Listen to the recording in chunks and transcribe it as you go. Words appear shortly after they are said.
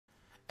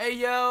Hey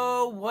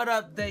yo, what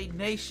up, Day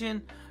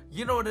Nation?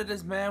 You know what it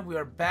is, man. We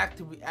are back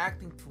to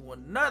reacting to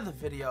another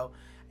video.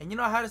 And you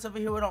know how this over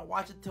here, we don't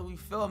watch it till we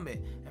film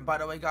it. And by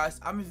the way, guys,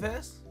 I'm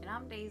Yves. And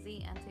I'm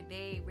Daisy, and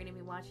today we're going to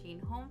be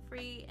watching Home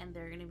Free, and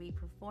they're going to be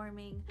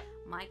performing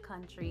My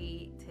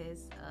Country,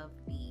 'Tis of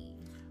Thee.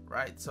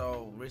 Right,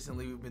 so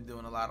recently we've been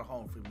doing a lot of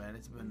Home Free, man.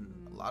 It's been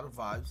a lot of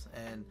vibes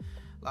and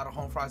a lot of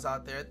home fries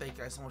out there. Thank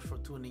you guys so much for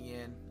tuning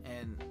in.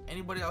 And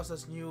anybody else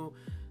that's new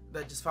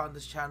that just found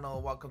this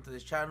channel, welcome to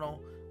this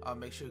channel.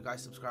 Make sure you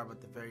guys subscribe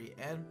at the very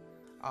end.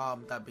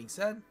 That being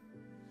said,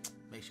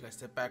 make sure you guys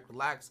sit back,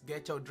 relax,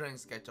 get your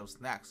drinks, get your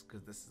snacks,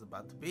 because this is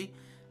about to be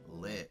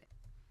lit.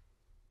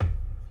 Ooh,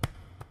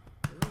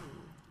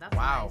 that's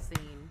Wow. a nice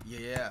scene.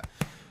 Yeah.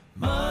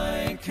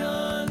 My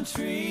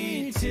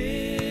country,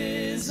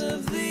 'tis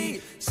of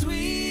thee,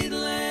 sweet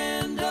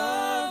land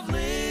of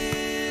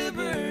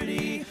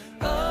liberty,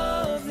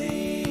 of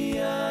thee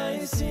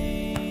I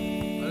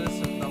sing.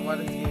 Listen, why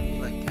does it give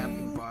me like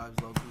camping vibes,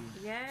 Lofi?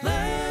 Yeah.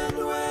 Land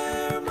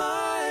where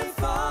my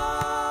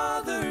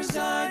fathers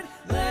died,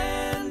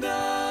 land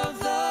of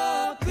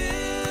the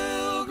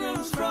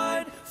pilgrim's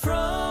pride,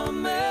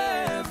 from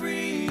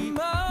every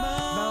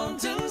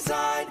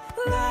mountainside,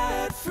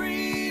 let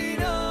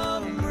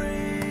freedom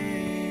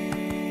ring.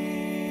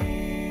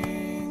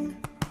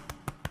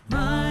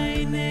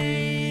 My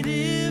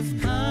native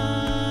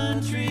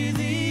country,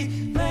 the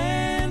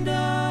land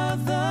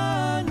of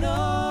the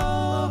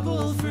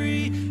noble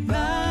free,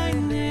 thy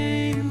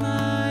name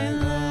I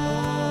love.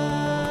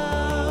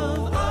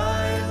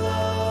 I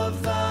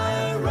love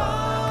thy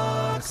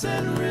rocks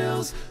and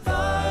rills,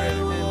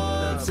 thy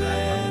woods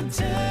and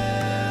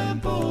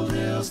templed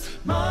hills.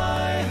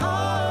 My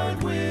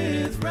heart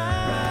with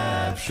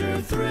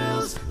rapture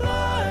thrills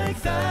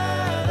like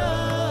that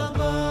above.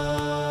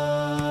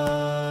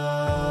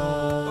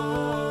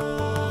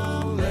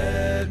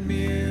 Let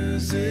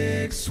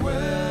music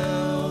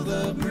swell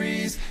the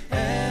breeze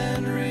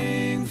and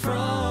ring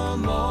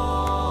from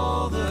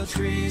all the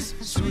trees,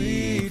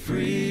 sweet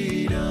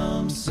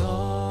freedom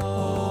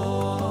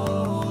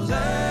song.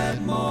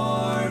 Let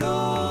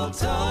mortal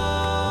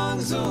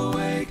tongues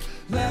awake,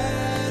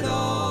 let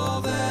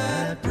all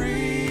that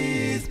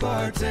breathe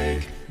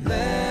partake,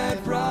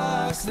 let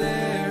rocks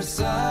their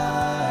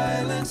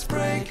silence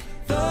break,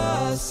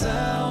 the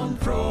sound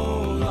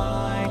prolong.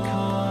 My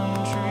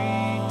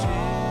country,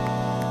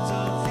 'tis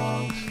of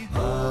thee.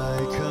 My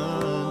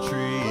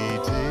country,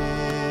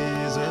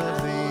 'tis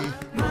of thee.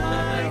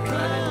 My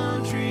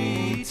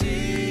country,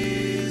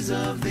 'tis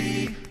of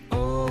thee.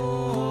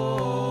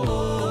 Oh,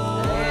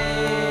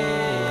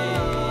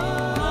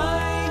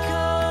 my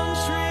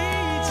country,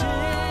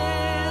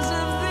 'tis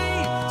of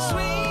thee,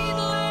 sweet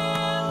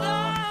land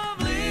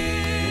of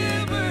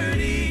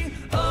liberty,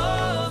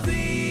 of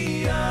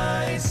thee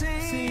I sing.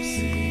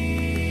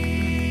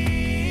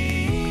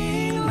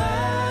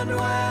 Land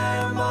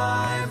where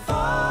my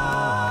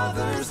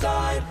fathers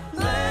died,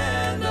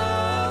 land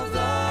of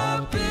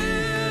the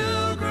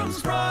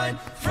pilgrim's pride,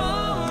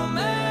 from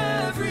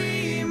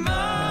every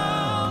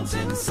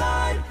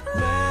mountainside,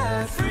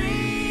 let freedom.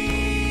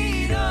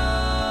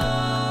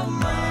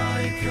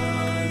 My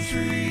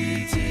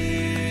country,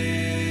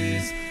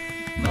 'tis,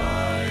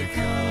 my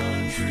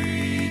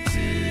country,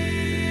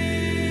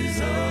 'tis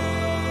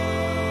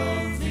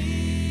of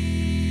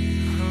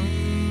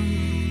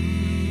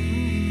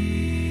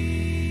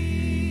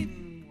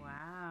thee.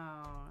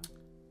 Wow.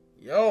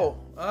 Yo,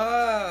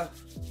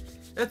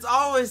 it's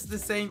always the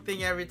same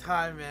thing every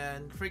time,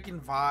 man. Freaking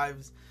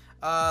vibes.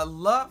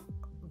 Love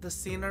the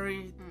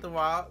scenery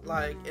throughout,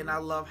 like, and I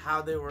love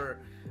how they were,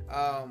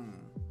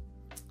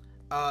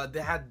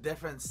 they had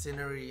different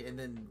scenery, and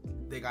then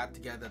they got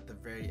together at the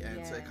very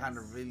end. So it kind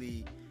of Yes.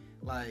 really,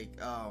 like,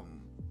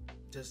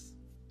 just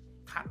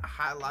kind of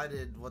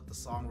highlighted what the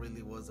song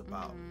really was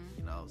about,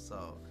 you know.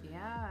 So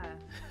Yeah.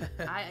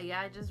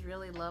 I just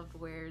really loved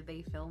where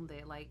they filmed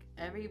it. Like,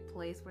 every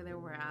place where they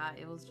were at,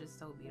 it was just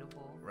so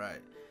beautiful.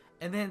 right.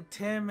 And then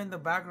Tim in the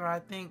background, I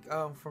think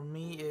for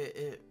me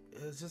it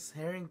was just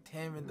hearing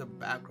Tim in the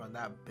background,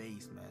 that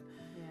bass, man.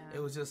 Yeah. It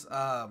was just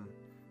I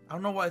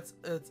don't know why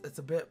it's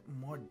a bit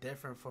more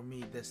different for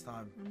me this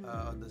time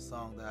on this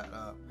song, that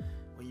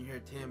when you hear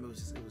Tim, it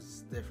was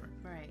just different,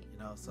 Right. you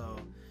know. So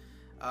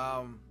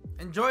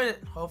enjoyed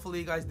it. Hopefully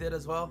you guys did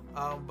as well.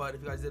 But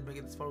if you guys did make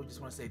it this far, we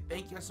just want to say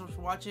thank you guys so much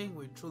for watching.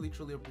 We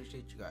truly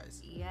appreciate you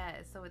guys.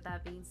 Yeah, so with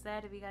that being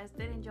said, if you guys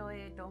did enjoy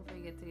it, don't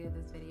forget to give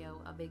this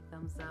video a big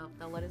thumbs up.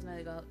 That'll let us know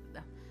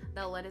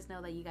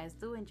that you guys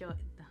do enjoy it.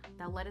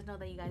 That'll let us know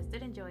that you guys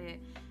did enjoy it.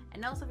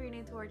 And also, if you're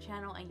new to our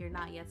channel and you're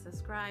not yet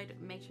subscribed,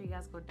 make sure you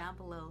guys go down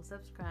below,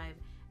 subscribe,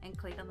 and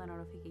click on the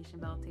notification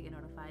bell to get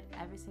notified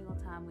every single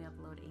time we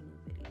upload a new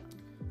video.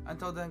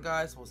 Until then,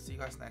 guys, we'll see you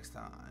guys next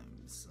time.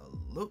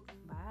 Salute.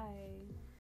 Bye.